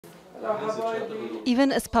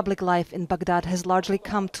Even as public life in Baghdad has largely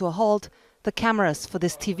come to a halt, the cameras for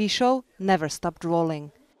this TV show never stopped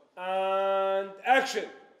rolling. And action!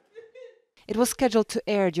 It was scheduled to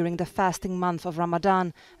air during the fasting month of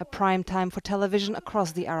Ramadan, a prime time for television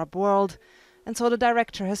across the Arab world. And so the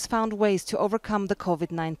director has found ways to overcome the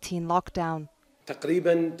COVID-19 lockdown.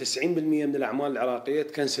 Around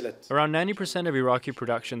 90% of Iraqi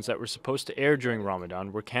productions that were supposed to air during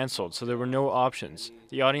Ramadan were cancelled, so there were no options.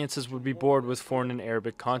 The audiences would be bored with foreign and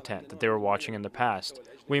Arabic content that they were watching in the past.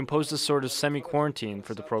 We imposed a sort of semi-quarantine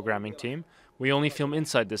for the programming team. We only film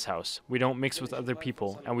inside this house, we don't mix with other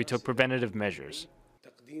people, and we took preventative measures.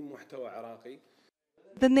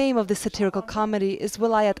 The name of the satirical comedy is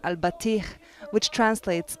Wilayat al-Batih, which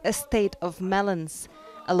translates estate of melons.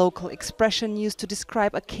 A local expression used to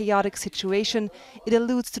describe a chaotic situation, it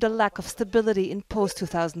alludes to the lack of stability in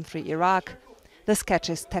post-2003 Iraq. The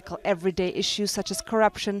sketches tackle everyday issues such as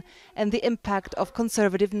corruption and the impact of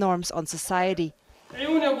conservative norms on society.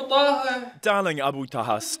 Darling Abu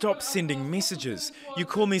Taha, stop sending messages. You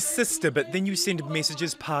call me sister, but then you send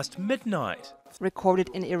messages past midnight. Recorded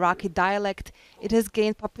in Iraqi dialect, it has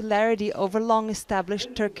gained popularity over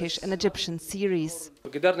long-established Turkish and Egyptian series.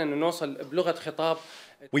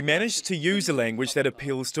 We managed to use a language that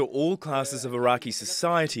appeals to all classes of Iraqi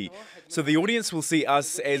society, so the audience will see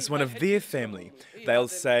us as one of their family. They'll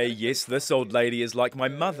say, yes, this old lady is like my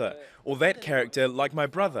mother, or that character like my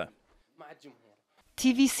brother.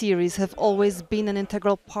 TV series have always been an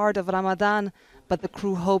integral part of Ramadan, but the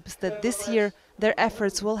crew hopes that this year their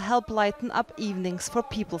efforts will help lighten up evenings for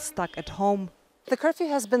people stuck at home. The curfew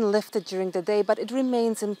has been lifted during the day, but it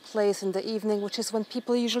remains in place in the evening, which is when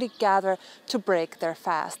people usually gather to break their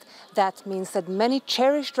fast. That means that many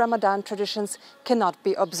cherished Ramadan traditions cannot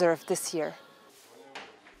be observed this year.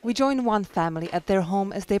 We join one family at their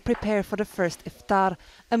home as they prepare for the first iftar,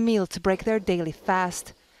 a meal to break their daily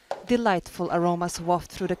fast. Delightful aromas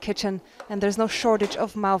waft through the kitchen, and there's no shortage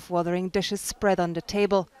of mouth-watering dishes spread on the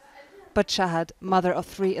table. But Shahad, mother of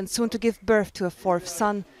 3 and soon to give birth to a 4th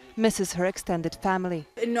son, misses her extended family.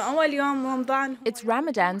 It's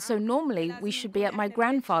Ramadan, so normally we should be at my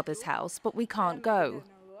grandfather's house, but we can't go.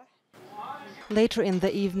 Later in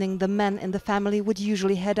the evening, the men in the family would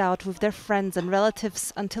usually head out with their friends and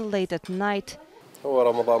relatives until late at night.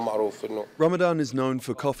 Ramadan is known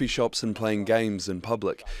for coffee shops and playing games in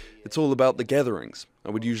public. It's all about the gatherings.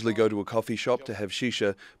 I would usually go to a coffee shop to have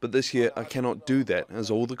shisha, but this year I cannot do that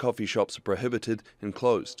as all the coffee shops are prohibited and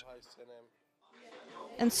closed.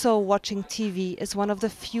 And so watching TV is one of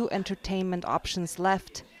the few entertainment options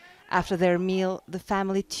left. After their meal, the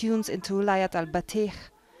family tunes into Wilayat al-Batih.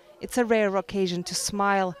 It's a rare occasion to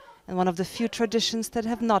smile and one of the few traditions that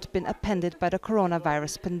have not been appended by the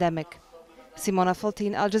coronavirus pandemic. Simona,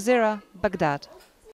 Foltyn, Al Jazeera, Baghdad.